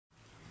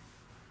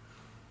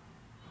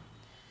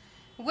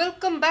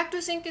Welcome back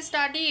to Sync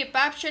Study.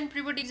 Pabson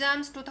Pre-Board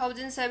Exams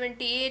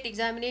 2078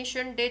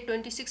 Examination date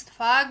 26th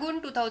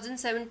Fagun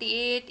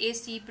 2078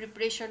 AC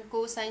Preparation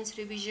को Science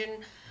Revision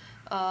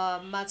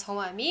मा छौं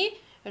हामी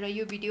र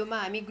यो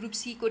भिडियोमा हामी ग्रुप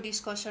सी को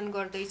डिस्कसन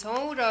गर्दै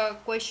छौं र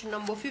क्वेशन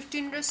नम्बर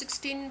 15 र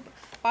 16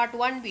 पार्ट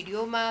 1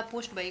 भिडियोमा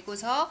पोस्ट भएको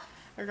छ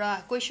र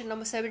क्वेशन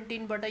नम्बर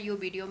 17 बाट यो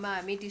भिडियोमा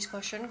हामी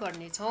डिस्कसन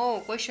गर्ने छौं.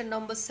 Question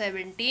number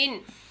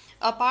 17.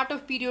 A part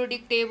of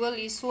periodic table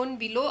is shown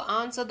below.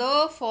 Answer the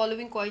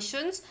following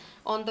questions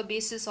on the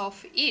basis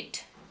of it.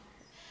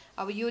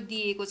 अब यो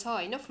दिएको छ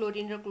हैन,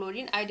 फ्लोरिन र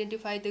chlorine.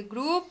 Identify the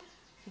group.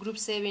 Group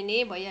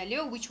 7A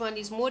भइहाल्यो. Which one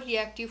is more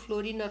reactive,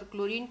 fluorine or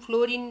chlorine?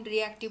 Fluorine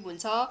reactive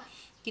हुन्छ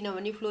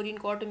किनभने fluorine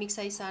को एटमिक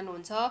साइज सानो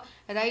हुन्छ.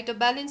 Write a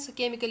balanced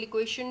chemical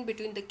equation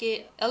between the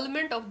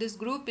element of this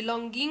group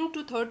belonging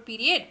to third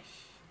period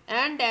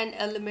and an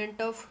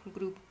element of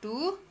group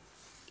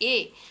 2A.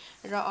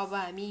 र अब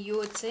हामी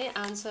यो चाहिँ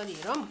आन्सर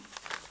हेरौं.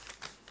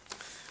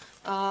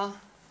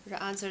 र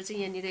आन्सर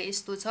चाहिँ यहाँनिर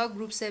यस्तो छ.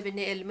 ग्रुप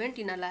 7A एलिमेन्ट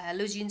यिनीलाई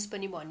हेलोजिन्स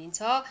पनि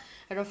भनिन्छ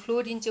र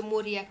फ्लोरिन चाहिँ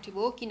मोर रिएक्टिभ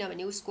हो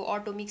किनभने उसको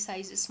एटमिक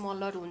साइज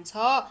स्मलर हुन्छ,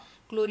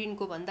 क्लोरिन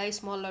को भन्दा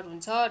स्मलर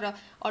हुन्छ र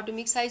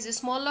एटमिक साइज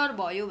स्मलर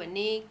भयो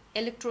भने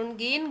इलेक्ट्रोन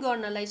गेन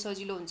गर्नलाई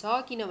सजिलो हुन्छ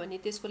किनभने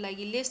त्यसको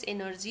लागि लेस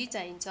एनर्जी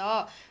चाहिन्छ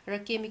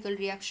र केमिकल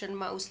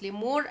रिएक्सनमा उसले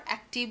मोर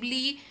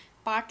एक्टिभली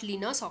पार्ट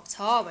लिन सक्छ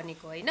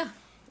भनेको हैन.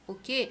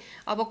 ओके,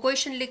 अब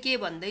क्वेशनले के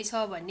भन्दै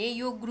छ भने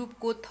यो ग्रुप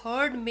को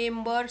थर्ड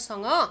मेम्बर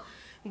सँग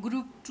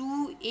ग्रुप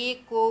 2A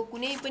को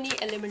कुनै पनि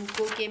एलिमेन्ट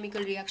को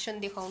केमिकल रिएक्सन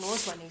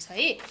देखाउनुहोस् भनेको छ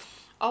है.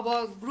 अब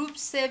ग्रुप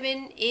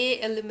 7A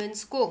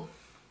एलिमेन्ट्स को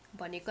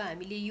भनेको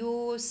हामीले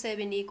यो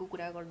 7A को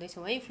कुरा गर्दै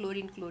छौं है,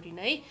 फ्लोरिन क्लोरिन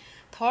है.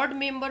 थर्ड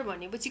मेम्बर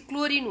भनेपछि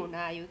क्लोरिन हुन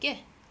आयो के.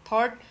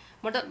 थर्ड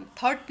मतलब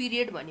थर्ड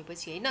पिरियड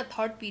भनेपछि हैन,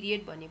 थर्ड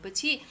पिरियड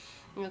भनेपछि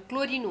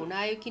क्लोरिन हुन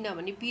आयो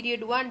किनभने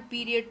पिरियड 1,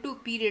 पिरियड 2,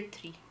 पिरियड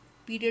 3.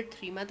 पिरियड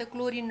 3 मा त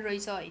क्लोरिन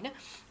रहेछ हैन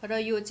र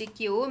यो चाहिँ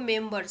के हो,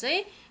 मेम्बर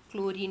चाहिँ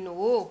क्लोरिन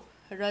हो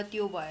र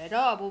त्यो भएर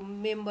अब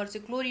मेम्बर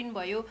चाहिँ क्लोरिन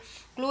भयो.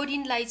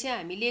 क्लोरिनलाई चाहिँ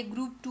हामीले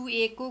ग्रुप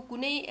 2A को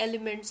कुनै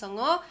एलिमेन्ट सँग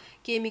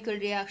केमिकल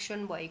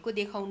रिएक्सन भएको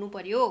देखाउनु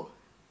पर्यो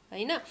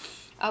हैन.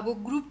 अब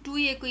ग्रुप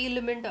 2A को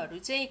एलिमेन्टहरु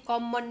चाहिँ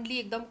कमनली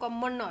एकदम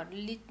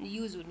कमनहरुले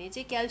युज हुने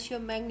चाहिँ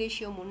क्याल्सियम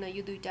म्याग्नेशियम हुन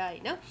यो दुईटा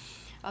हैन.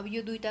 अब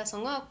यो दुईटा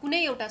सँग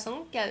कुनै एउटा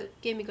सँग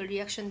केमिकल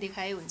रिएक्सन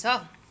देखाए हुन्छ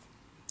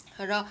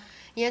र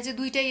यहाँ चाहिँ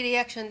दुईटै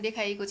रिएक्सन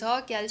देखाएको छ.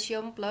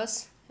 Calcium plus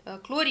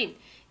chlorine,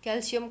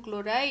 calcium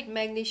chloride,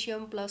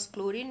 magnesium plus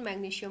chlorine,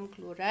 magnesium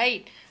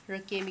chloride र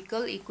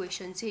केमिकल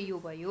इक्वेसन चाहिँ यो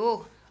भयो.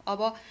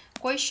 अब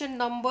क्वेशन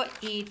नम्बर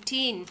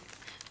 18.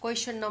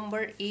 क्वेशन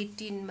नम्बर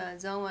 18 मा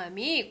जाउँ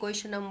हामी.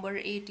 क्वेशन नम्बर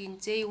 18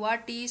 चाहिँ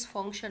व्हाट इज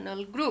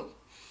फंक्शनल ग्रुप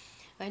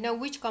हैन.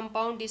 Which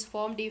compound is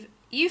firmed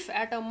if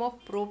atom of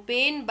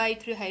propane by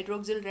 3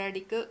 hydroxyl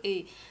radical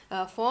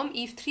form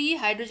if 3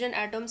 hydrogen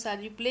atoms are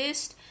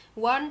replaced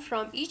one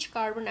from each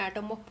carbon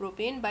atom of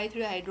propane by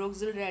 3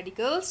 hydroxyl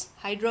radicals.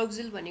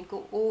 hydroxyl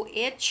भनेको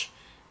OH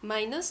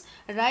minus.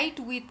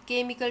 write with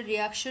chemical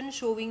reaction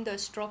showing the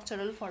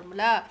structural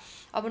formula.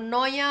 अब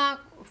नयाँ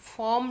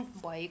form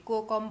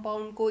भएको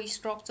compound को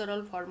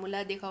structural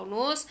formula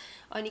देखाउनुहोस्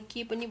अनि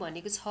के पनि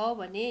भनेको छ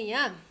भने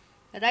यहाँ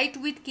right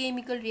with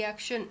chemical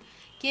reaction,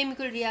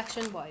 chemical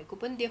reaction भएको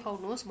पनि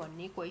देखाउनुहोस्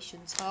भन्ने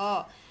क्वेशन छ.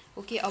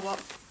 ओके, अब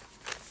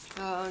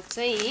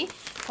चाहिँ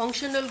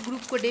फंक्शनल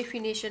ग्रुप को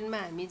डेफिनेसन मा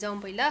हामी जाउँ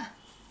पहिला.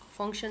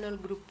 फंक्शनल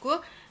ग्रुप को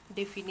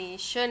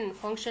डेफिनेसन.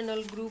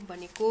 फंक्शनल ग्रुप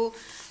भनेको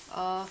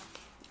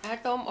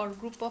एटम और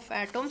ग्रुप अफ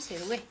एटम्स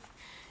हेरौँ है.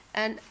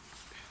 एन्ड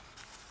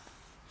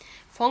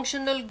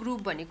फंक्शनल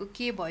ग्रुप भनेको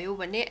के भयो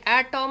भने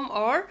एटम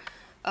और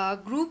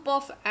group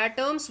of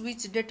atoms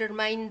which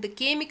determine the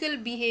chemical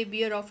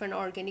behavior of an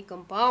organic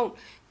compound.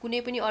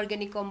 कुनै पनि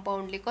अर्ग्यानिक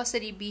कम्पाउन्डले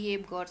कसरी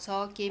बिहेभ गर्छ,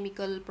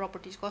 केमिकल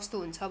प्रपर्टिज कस्तो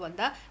हुन्छ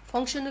भन्दा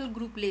फंक्शनल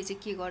ग्रुपले चाहिँ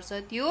के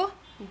गर्छ त्यो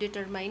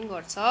डिटरमाइन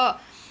गर्छ.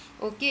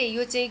 ओके,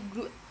 यो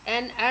चाहिँ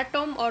एन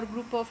एटम और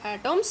ग्रुप अफ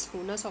एटम्स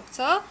हुन सक्छ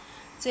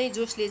चाहिँ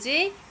जसले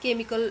चाहिँ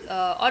केमिकल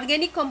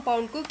अर्ग्यानिक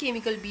कम्पाउन्ड को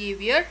केमिकल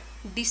बिहेभियर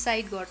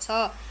डिसाइड गर्छ.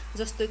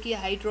 जस्तो कि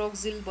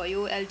हाइड्रोक्सिल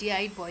भयो,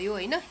 एल्डिहाइड भयो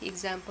हैन,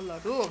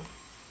 एक्जाम्पलहरु.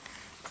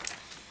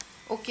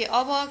 ओके,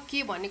 अब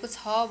के भनेको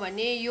छ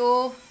भने यो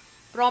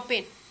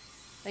प्रोपेन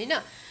हैन,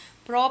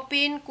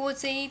 प्रोपेन को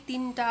चाहिँ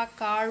 3टा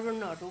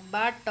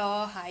कार्बनहरुबाट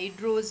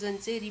हाइड्रोजन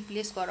चाहिँ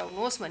रिप्लेस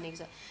गराउनुहोस् भनेको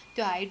छ.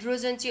 त्यो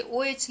हाइड्रोजन चाहिँ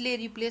OH ले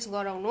रिप्लेस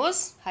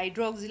गराउनुहोस्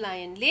हाइड्रोक्सिल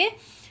आयनले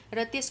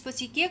र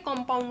त्यसपछि के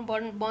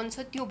कम्पाउन्ड बन्छ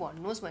त्यो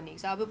भन्नुहोस् भनेको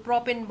छ. अब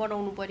प्रोपेन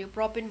बनाउनु पर्यो.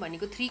 प्रोपेन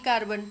भनेको 3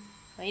 कार्बन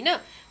हैन,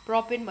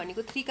 प्रोपेन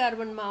भनेको 3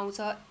 कार्बनमा आउँछ.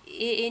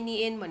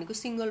 ANEN भनेको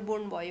सिंगल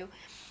बोन्ड भयो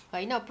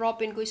हैन.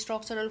 प्रोपेन को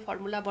स्ट्रक्चरल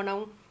फर्मुला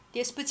बनाऊ.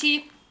 त्यसपछि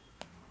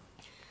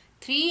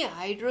 3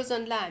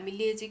 हाइड्रोजनलाई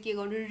हामीले चाहिँ के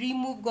गर्नु,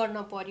 रिमुभ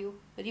गर्न पर्यो.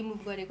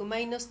 रिमुभ गरेको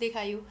माइनस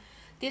देखायो.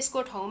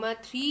 त्यसको ठाउँमा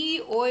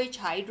 3OH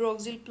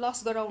हाइड्रोक्सिल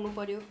प्लस गराउनु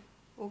पर्यो.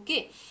 ओके,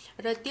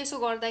 र त्यसो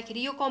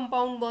गर्दाखेरि यो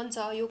कम्पाउन्ड बन्छ.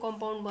 यो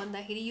कम्पाउन्ड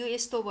बन्दाखेरि यो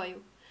यस्तो भयो.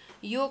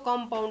 यो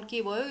कम्पाउन्ड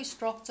के भयो,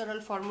 structural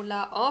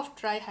formula of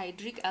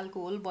trihydric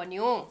alcohol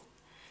बन्यो.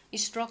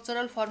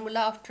 Structural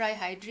formula of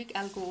trihydric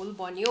alcohol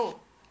बन्यो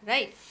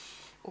राइट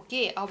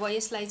ओके अब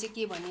यसलाई चाहिँ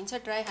के भनिन्छ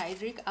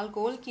ट्राइहाइड्रिक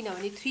एल्कोहोल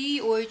किनभने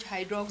 3 OH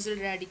हाइड्रोक्सिल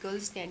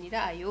रेडिकल्स त्यहाँनिर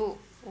आयो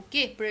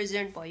ओके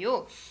प्रेजेन्ट भयो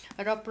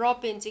र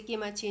प्रोपेन चाहिँ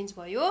केमा चेन्ज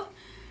भयो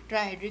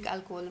ट्राइहाइड्रिक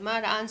एल्कोहोलमा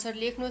र आन्सर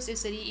लेख्नुहोस्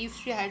यसरी if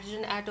 3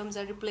 hydrogen atoms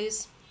are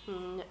replace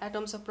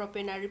atoms of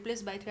propane are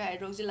replaced by 3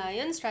 hydroxyl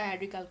ions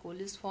trihydric alcohol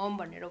is formed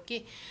भनेर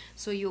ओके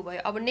सो यो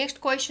भयो अब नेक्स्ट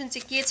क्वेशन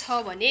चाहिँ के छ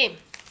भने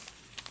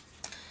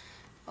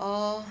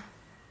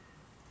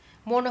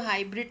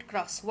monohybrid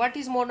cross what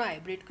is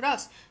monohybrid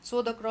cross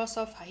so the cross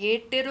of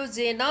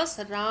heterogeneous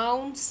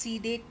round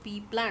seeded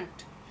pea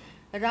plant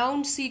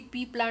round seed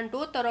pea plant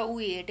हो तर उ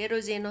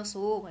heterogeneous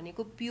हो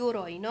भनेको प्योर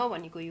होइन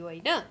भनेको यो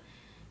हैन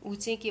उ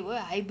चाहिँ के भयो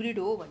हाइब्रिड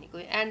हो भनेको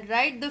and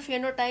right the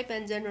phenotype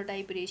and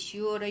genotype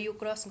ratio र यो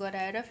क्रस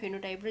गराएर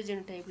फेनोटाइप र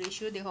जेनोटाइप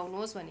रेशियो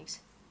देखाउनुहोस् भनेको छ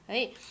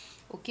है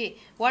okay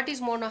what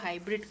is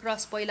monohybrid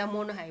cross पहिला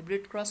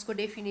मोनोहाइब्रिड क्रसको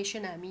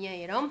डेफिनेसन हामी यहाँ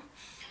हेरौँ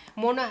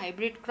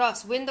monohybrid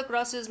cross when the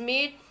cross is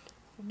made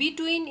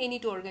between any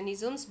two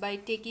organisms by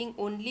taking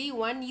only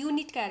one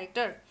unit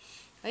character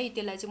है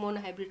त्यसलाई चाहिँ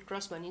मोनोहाइब्रिड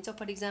क्रस भनिन्छ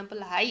फर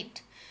इक्जाम्पल हाइट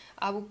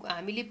अब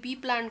हामीले पी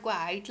प्लान्टको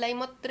हाइटलाई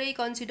मात्रै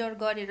कन्सिडर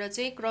गरेर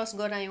चाहिँ क्रस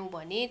गरायौँ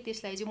भने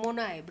त्यसलाई चाहिँ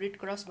मोनोहाइब्रिड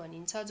क्रस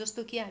भनिन्छ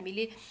जस्तो कि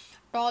हामीले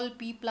टल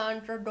पी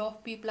प्लान्ट र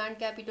डफ pea plant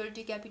capital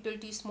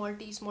T small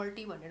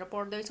T भनेर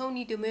पढ्दैछौँ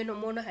नि त्यो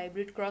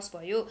मोनोहाइब्रिड क्रस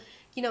भयो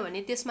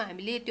किनभने त्यसमा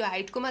हामीले त्यो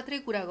हाइटको मात्रै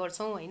कुरा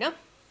गर्छौँ हैन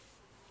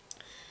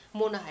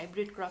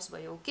मोनोहाइब्रिड क्रस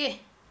भयो ओके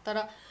तर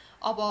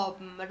अब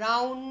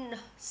राउन्ड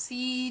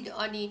सिड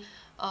अनि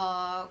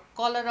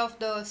कलर अफ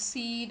द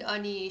सिड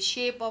अनि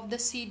शेप अफ द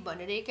सिड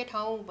भनेर एकै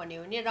ठाउँ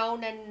भन्यो भने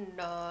round and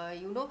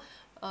you know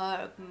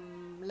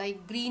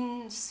like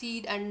green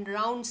seed and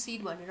round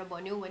seed भनेर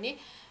भन्यौ भने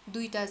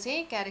दुईटा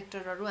चाहिँ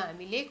क्यारेक्टरहरू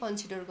हामीले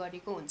कन्सिडर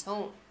गरेको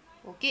हुन्छौँ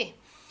ओके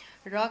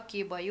र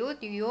के भयो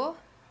त्यो यो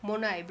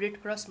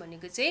मोनोहाइब्रिड क्रस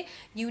भनेको चाहिँ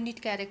युनिट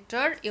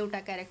क्यारेक्टर एउटा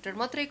क्यारेक्टर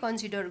मात्रै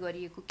कन्सिडर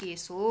गरिएको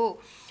केस हो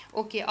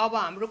ओके अब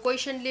हाम्रो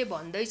क्वेसनले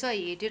भन्दैछ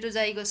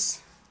हेटेरोजाइगस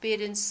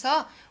पेरेन्ट्स छ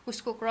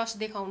उसको क्रस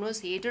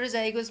देखाउनुहोस्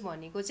हेटेरोजाइगस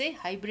भनेको चाहिँ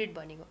हाइब्रिड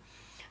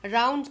भनेको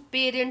राउन्ड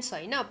पेरेन्ट्स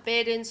हैन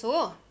पेरेन्ट्स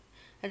हो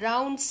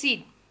राउन्ड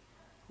सिड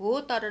हो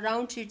तर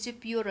राउन्ड सिड चाहिँ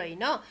प्योर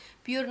हैन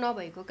प्योर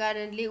नभएको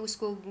कारणले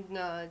उसको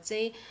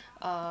चाहिँ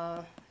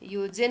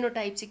यो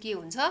जेनोटाइप चाहिँ के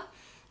हुन्छ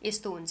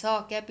यस्तो हुन्छ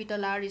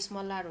क्यापिटल आर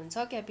स्मल आर हुन्छ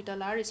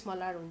क्यापिटल आर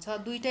स्मल आर हुन्छ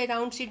दुईटै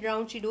राउन्ड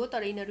सिड हो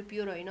तर यिनीहरू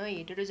प्योर होइन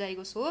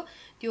हेटेरोजाइगस हो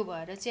त्यो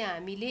भएर चाहिँ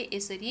हामीले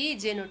यसरी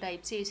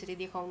जेनोटाइप चाहिँ यसरी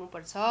देखाउनु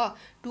पर्छ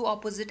टु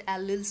अपोजिट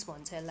एलिल्स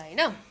भन्छ यसलाई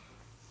हैन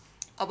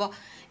अब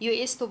यो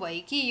यस्तो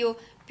भयो कि यो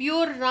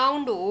प्योर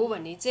राउन्ड हो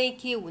भने चाहिँ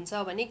के हुन्छ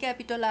भने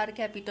क्यापिटल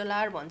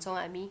आर भन्छौँ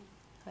हामी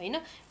हैन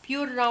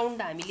प्योर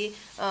राउन्ड हामीले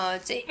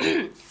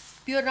चाहिँ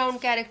प्योर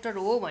राउन्ड क्यारेक्टर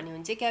हो भन्यो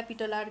भने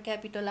चाहिँ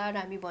क्यापिटल आर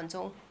हामी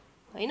भन्छौँ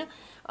हैन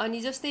अनि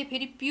जस्तै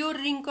फेरि प्योर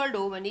रिङ्कल्ड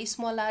हो भने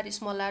स्मल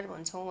आर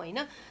भन्छौँ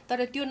हैन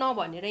तर त्यो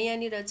नभनेर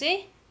यहाँनिर चाहिँ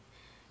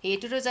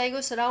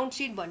हेटेरोजाइगस राउन्ड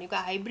सिड भनेको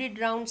हाइब्रिड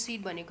राउन्ड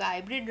सिड भनेको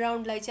हाइब्रिड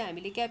राउन्डलाई चाहिँ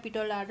हामीले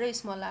क्यापिटल आर र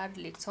स्मल आर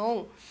लेख्छौँ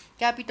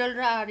क्यापिटल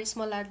र आर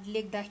स्मल आर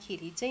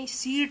लेख्दाखेरि चाहिँ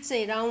सिड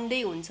चाहिँ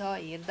राउन्डै हुन्छ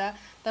हेर्दा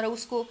तर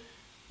उसको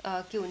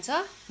के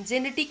हुन्छ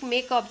जेनेटिक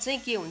मेकअप चाहिँ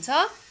के हुन्छ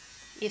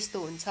यस्तो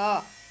हुन्छ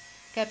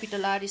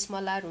क्यापिटल आर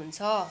स्मल आर हुन्छ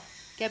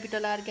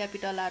क्यापिटल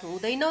आर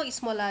हुँदैन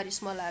स्मल आर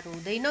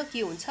हुँदैन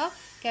के हुन्छ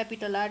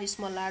क्यापिटल आर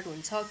स्मल आर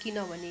हुन्छ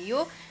किनभने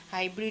यो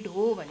हाइब्रिड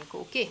हो भनेको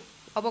ओके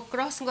अब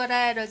क्रस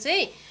गराएर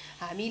चाहिँ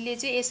हामीले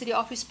चाहिँ यसरी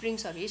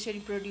अफस्प्रिङ्सहरू यसरी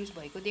प्रड्युस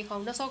भएको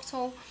देखाउन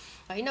सक्छौँ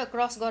हैन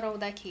क्रस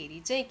गराउँदाखेरि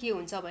चाहिँ के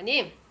हुन्छ भने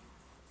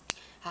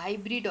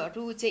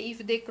हाइब्रिडहरू चाहिँ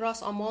if they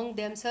cross among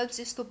themselves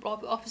यस्तो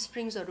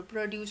अफस्प्रिङ्सहरू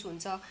प्रड्युस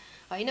हुन्छ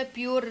हैन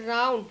pure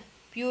round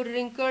pure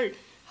wrinkled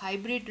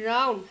hybrid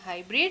round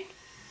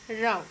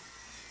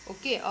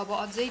okay अब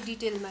अझै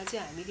डिटेलमा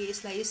चाहिँ हामीले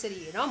यसलाई यसरी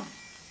हेरौँ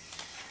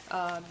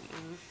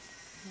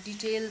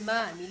डिटेलमा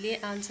हामीले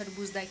आन्सर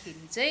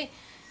बुझ्दाखेरि चाहिँ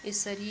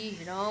यसरी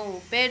हेरौँ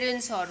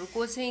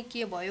पेरेन्ट्सहरूको चाहिँ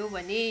के भयो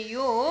भने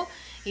यो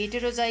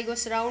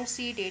हेटेरोजाइगस राउन्ड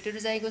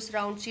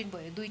सिड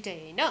भयो दुईटै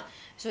हैन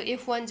सो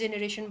F1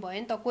 जेनेरेसन भयो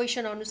नि त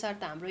क्वेसन अनुसार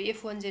त हाम्रो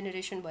F1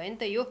 जेनेरेसन भयो नि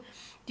त यो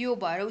त्यो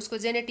भएर उसको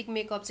जेनेटिक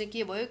मेकअप चाहिँ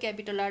के भयो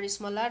क्यापिटल आर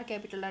स्मल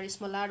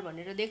आर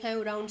भनेर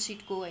देखायौँ राउन्ड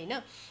सिडको हैन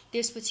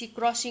त्यसपछि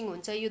क्रसिङ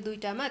हुन्छ यो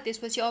दुईटामा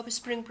त्यसपछि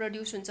अफस्प्रिङ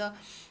प्रड्युस हुन्छ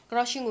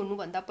क्रसिङ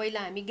हुनुभन्दा पहिला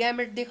हामी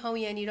ग्यामेट देखाउँ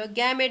यहाँनिर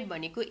ग्यामेट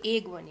भनेको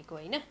एग भनेको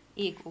हैन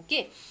एग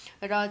ओके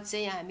र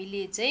चाहिँ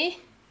हामीले चाहिँ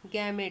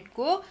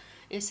ग्यामेटको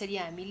यसरी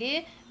हामीले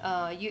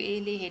यो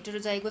एले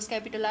हेटेरोजाइगस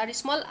क्यापिटल आर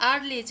स्मल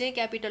आरले चाहिँ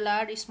capital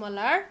R small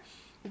R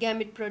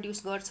gamete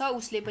produce गर्छ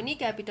उसले पनि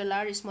capital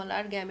R small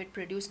R gamete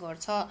produce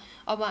गर्छ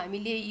अब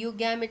हामीले यो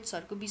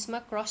ग्यामेट्सहरूको बिचमा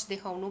क्रस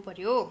देखाउनु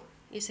पर्यो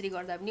यसरी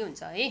गर्दा पनि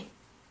हुन्छ है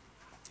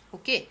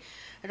ओके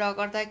र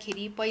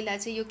गर्दाखेरि पहिला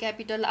चाहिँ यो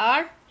क्यापिटल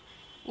आर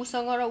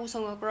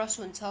उसँग क्रस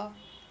हुन्छ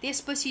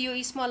त्यसपछि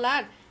यो स्मल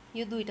आर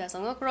यो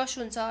दुईटासँग क्रस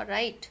हुन्छ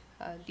राइट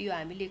त्यो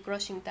हामीले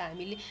क्रसिङ त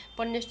हामीले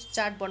पन्ने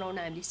चार्ट बनाउन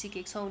हामीले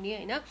सिकेको छौँ नि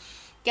हैन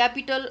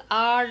क्यापिटल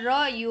आर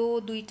र यो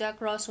दुईटा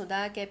क्रस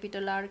हुँदा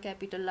क्यापिटल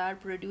आर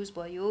प्रोड्युस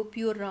भयो,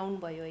 प्योर राउन्ड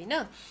भयो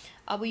हैन।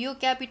 अब यो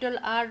क्यापिटल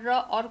आर र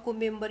अर्को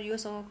मेम्बर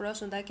योसँग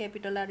क्रस हुँदा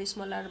क्यापिटल आर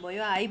स्मल आर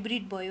भयो,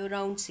 हाइब्रिड भयो,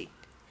 राउन्ड सीड।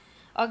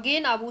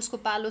 अगेन अब उसको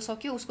पालो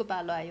सक्यो, उसको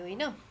पालो आयो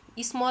हैन।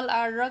 स्मल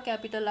आर र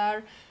क्यापिटल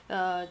आर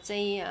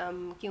चाहिँ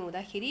के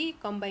हुँदाखेरि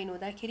कम्बाइन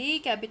हुँदाखेरि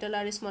क्यापिटल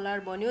आर स्मल आर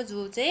बन्यो,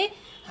 जो चाहिँ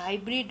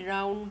हाइब्रिड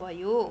राउन्ड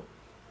भयो,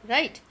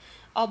 राइट।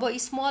 अब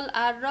स्मल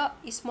आर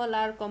र स्मल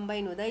आर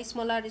कम्बाइन हुँदा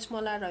स्मल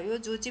आर रह्यो,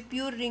 जो चाहिँ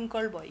प्योर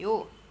रिङ्कल भयो,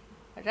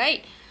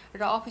 राइट।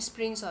 र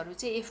अफस्प्रिङ्सहरू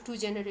चाहिँ F2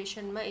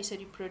 जेनेरेसनमा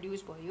यसरी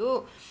प्रोड्युस भयो।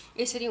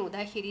 यसरी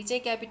हुँदाखेरि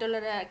चाहिँ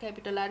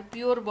क्यापिटल आर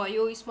प्योर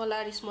भयो, स्मल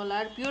आर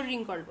प्योर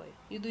रिङ्कल भयो,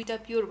 यो दुईटा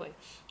प्योर भयो,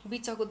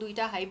 बिचको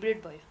दुईटा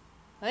हाइब्रिड भयो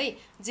है।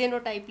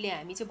 जेनोटाइपले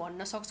हामी चाहिँ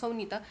भन्न सक्छौँ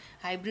नि त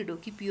हाइब्रिड हो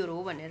कि प्योर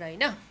हो भनेर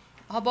हैन।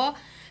 अब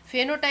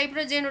फेनोटाइप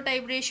र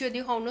जेनोटाइप रेसियो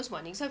देखाउनुहोस्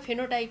भनेको छ।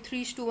 फेनोटाइप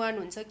 3:1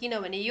 हुन्छ,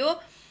 किनभने यो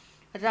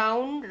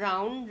राउन्ड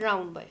राउन्ड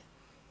राउन्ड भयो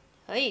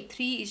है,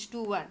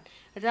 3:1।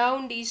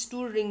 राउन्ड इज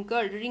टु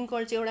रिङ्कल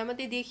चाहिँ एउटा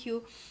मात्रै देखियो।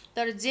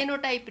 तर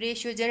जेनोटाइप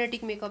रेसियो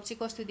जेनेटिक मेकअप चाहिँ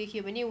कस्तो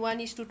देखियो भने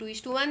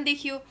 1:2:1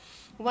 देखियो।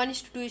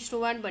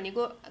 1:2:1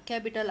 भनेको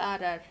क्यापिटल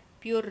आर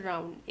प्योर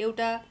राउन्ड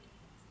एउटा,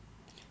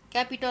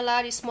 क्यापिटल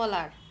आर स्मल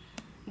आर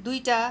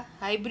दुईटा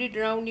हाइब्रिड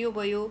राउन्ड यो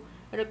भयो,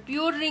 र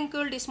प्योर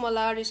रिङ्कल्ड स्मल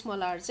आर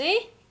चाहिँ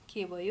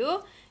के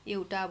भयो,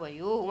 एउटा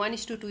भयो।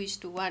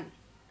 1:2:1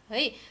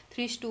 है,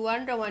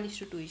 3:1 र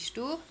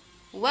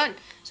 1:2:1।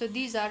 So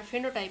these are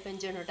phenotype and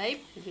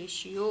genotype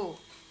ratio.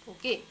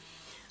 Okay,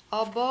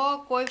 अब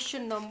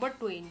क्वेसन नम्बर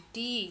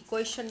 20।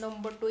 क्वेसन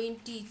नम्बर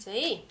 20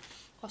 चाहिँ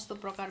कस्तो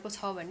प्रकारको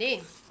छ भने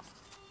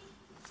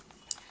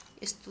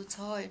यस्तो छ,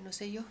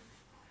 हेर्नुहोस् है। यो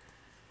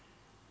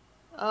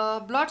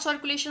blood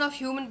circulation of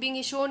human being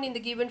is shown in the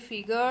given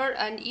figure,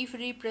 and if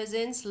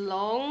represents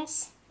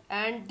lungs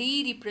and D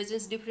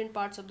represents different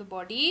parts of the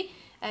body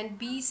and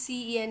B, C,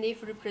 E and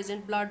F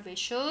represent blood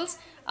vessels,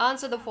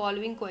 answer the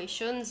following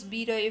questions.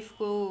 B र F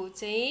को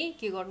चाहिँ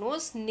के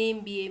गर्नुहोस्,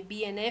 name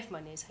B and F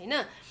भनेछ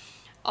हैन।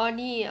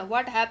 अनि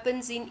what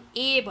happens in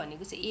A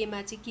भनेको चाहिँ A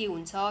मा चाहिँ के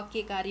हुन्छ,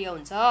 के कार्य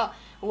हुन्छ।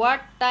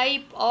 what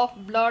type of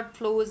blood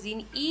flows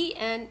in E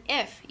and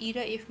F, E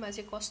र F मा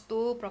चाहिँ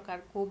कस्तो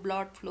प्रकारको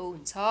ब्लड फ्लो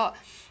हुन्छ,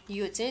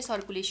 यो चाहिँ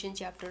सर्कुलेसन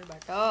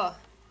च्याप्टरबाट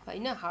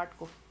हैन,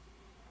 हार्टको।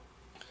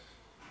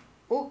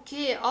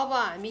 ओके, अब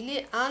हामीले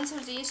आन्सर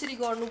चाहिँ यसरी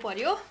गर्नु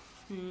पर्यो।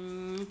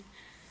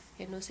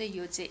 हेर्नुहोस् है,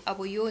 यो चाहिँ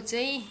अब यो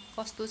चाहिँ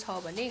कस्तो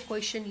छ भने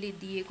क्वेसनले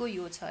दिएको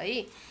यो छ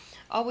है।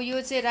 अब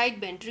यो चाहिँ right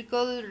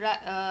ventricle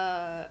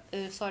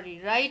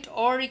right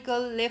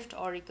auricle left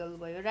auricle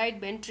भयो, राइट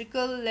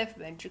भेन्ट्रिकल लेफ्ट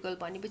भेन्ट्रिकल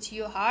भनेपछि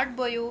यो हार्ट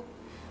भयो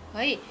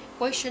है।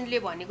 क्वेसनले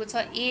भनेको छ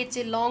ए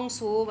चाहिँ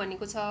लङ्स हो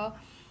भनेको छ,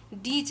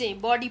 डी चाहिँ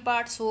बडी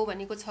पार्ट्स हो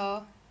भनेको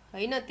छ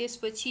हैन।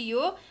 त्यसपछि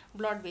यो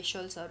ब्लड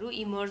भेसल्सहरू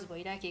इमर्ज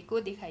भइराखेको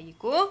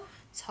देखाइएको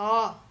छ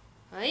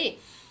है।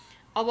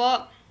 अब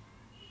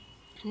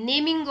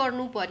नेमिङ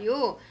गर्नु पर्यो।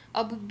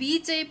 अब बी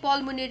चाहिँ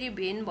पल्मोनेरी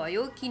भेन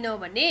भयो,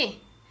 किनभने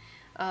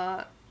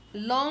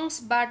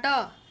लङ्सबाट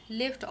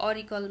लेफ्ट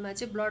ऑरिकलमा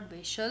चाहिँ ब्लड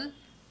भेसल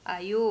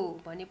आयो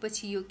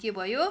भनेपछि यो के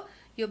भयो,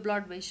 यो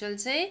ब्लड भेसल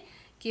चाहिँ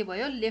के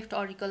भयो, लेफ्ट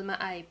ऑरिकलमा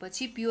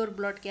आएपछि प्योर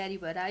ब्लड क्यारी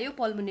भएर आयो,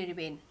 पल्मोनेरी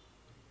भेन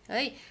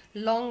है।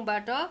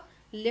 लङबाट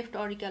लेफ्ट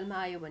ऑरिकलमा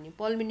आयो भने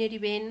पल्मोनेरी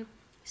भेन।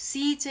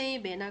 सी चाहिँ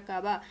भेना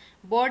काभा,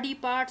 बडी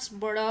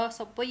पार्ट्सबाट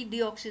सबै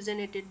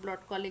डिअक्सिजनेटेड ब्लड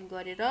कलेक्ट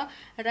गरेर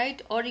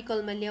राइट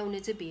ऑरिकलमा ल्याउने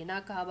चाहिँ भेना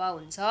काभा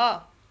हुन्छ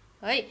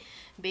है।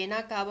 भेना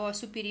काभा,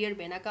 सुपिरियर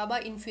भेना काभा,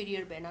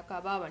 इन्फिरियर भेना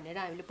काभा भनेर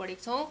हामीले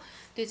पढेको छौँ।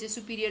 त्यो चाहिँ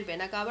सुपिरियर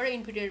भेना काभा र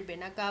इन्फिरियर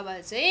भेना काभा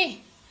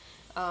चाहिँ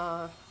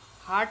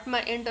हार्टमा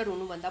एन्टर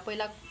हुनुभन्दा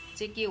पहिला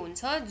चाहिँ के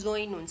हुन्छ,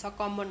 जोइन हुन्छ,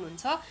 कमन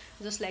हुन्छ,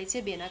 जसलाई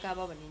चाहिँ भेना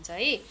काभा भनिन्छ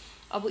है।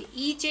 अब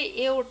ई चाहिँ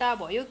एओर्टा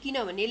भयो,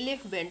 किनभने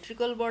लेफ्ट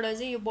भेन्ट्रिकलबाट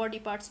चाहिँ यो बडी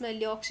पार्ट्समा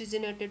यसले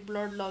अक्सिजनेटेड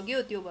ब्लड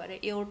लग्यो, त्यो भएर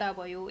एओर्टा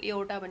भयो।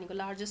 एओर्टा भनेको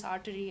लार्जेस्ट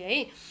आर्टरी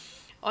है।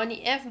 अनि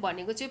एफ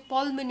भनेको चाहिँ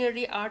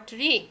पल्मोनेरी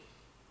आर्टरी,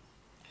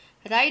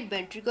 राइट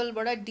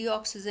भेन्ट्रिकलबाट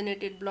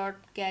डिअक्सिजनेटेड ब्लड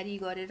क्यारी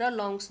गरेर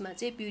लङ्समा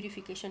चाहिँ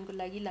प्युरिफिकेसनको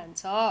लागि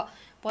लान्छ,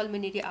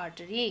 पल्मोनेरी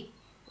artery.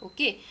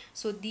 Okay,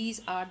 so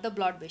these are the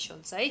blood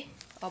vessels है।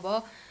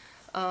 अब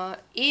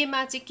ए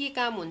मा चाहिँ के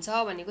काम हुन्छ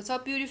भनेको छ,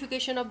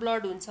 प्युरिफिकेसन अफ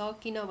ब्लड हुन्छ,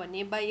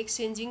 किनभने by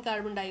exchanging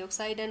carbon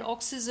dioxide and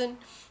oxygen,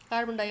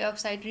 carbon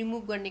dioxide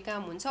remove गर्ने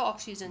काम हुन्छ,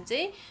 अक्सिजन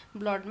चाहिँ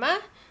ब्लडमा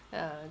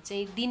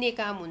चाहिँ दिने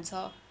काम हुन्छ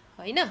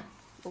हैन।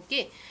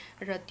 ओके,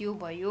 र त्यो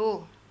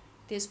भयो।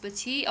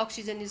 त्यसपछि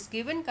oxygen is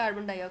given,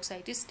 carbon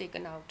dioxide is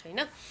taken out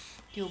हैन,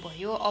 त्यो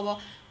भयो। अब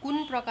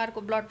कुन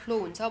प्रकारको ब्लड फ्लो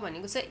हुन्छ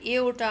भनेको चाहिँ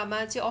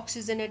एओर्टामा चाहिँ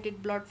अक्सिजनेटेड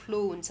ब्लड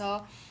फ्लो हुन्छ,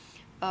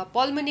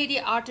 पल्मोनेरी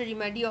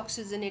आर्टरीमा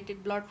डिअक्सिजनेटेड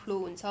ब्लड फ्लो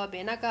हुन्छ,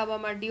 भेना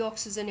काभामा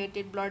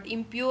डिअक्सिजनेटेड ब्लड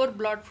इम्प्योर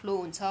ब्लड फ्लो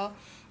हुन्छ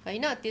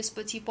हैन।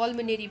 त्यसपछि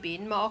पल्मोनेरी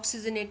भेनमा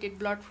अक्सिजनेटेड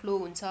ब्लड फ्लो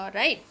हुन्छ,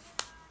 राइट।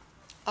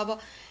 अब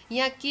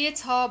यहाँ के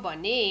छ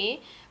भने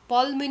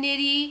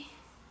पल्मोनेरी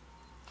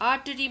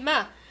आर्टरीमा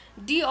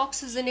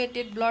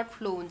डिअक्सिजनेटेड ब्लड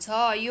फ्लो हुन्छ।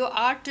 यो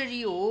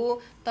आर्टरी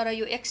हो, तर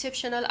यो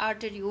एक्सेप्सनल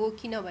आर्टरी हो,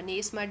 किनभने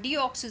यसमा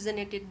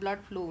डिअक्सिजनेटेड ब्लड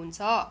फ्लो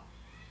हुन्छ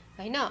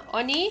हैन।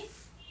 अनि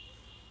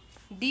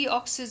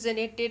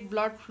डिअक्सिजनेटेड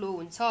ब्लड फ्लो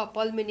हुन्छ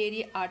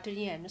पल्मोनेरी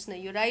आर्टरी। हेर्नुस् न,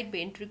 यो राइट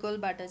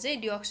भेन्ट्रिकलबाट चाहिँ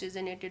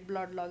डिअक्सिजनेटेड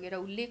ब्लड लगेर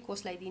उसले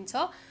कसलाई दिन्छ,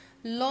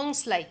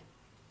 लङ्सलाई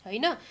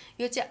हैन।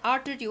 यो चाहिँ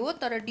आर्टरी हो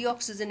तर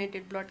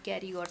डिअक्सिजनेटेड ब्लड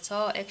क्यारी गर्छ,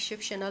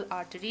 एक्सेप्सनल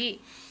आर्टरी।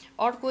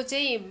 अर्को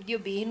चाहिँ यो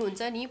भेन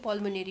हुन्छ नि,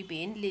 पल्मोनेरी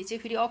भेनले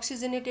चाहिँ फेरि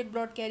अक्सिजनेटेड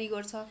ब्लड क्यारी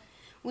गर्छ।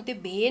 उ त्यो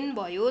भेन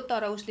भयो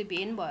तर उसले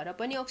भेन भएर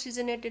पनि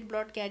अक्सिजनेटेड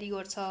ब्लड क्यारी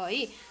गर्छ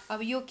है।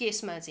 अब यो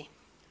केसमा चाहिँ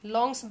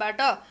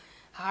लङ्सबाट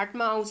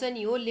हार्टमा आउँछ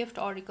नि हो, लेफ्ट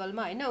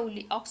अरिकलमा हैन,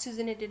 उसले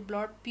अक्सिजनेटेड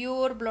ब्लड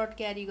प्योर ब्लड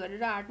क्यारी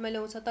गरेर हार्टमा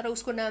ल्याउँछ तर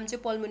उसको नाम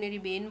चाहिँ पल्मोनेरी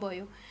भेन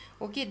भयो।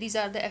 Okay, these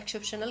are the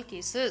exceptional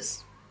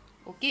cases.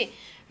 Okay,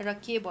 र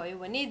के भयो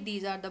भने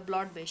these are the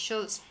blood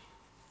vessels,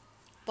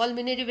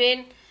 पल्मोनेरी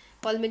van,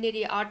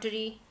 पल्मोनेरी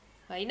artery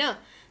हैन।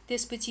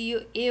 त्यसपछि यो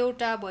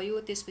एओर्टा भयो,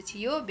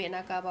 त्यसपछि यो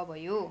भेना काभा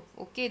भयो।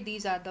 Okay,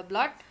 these are the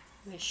blood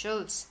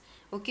vessels.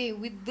 Okay,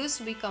 with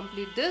this we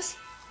complete this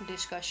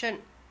discussion.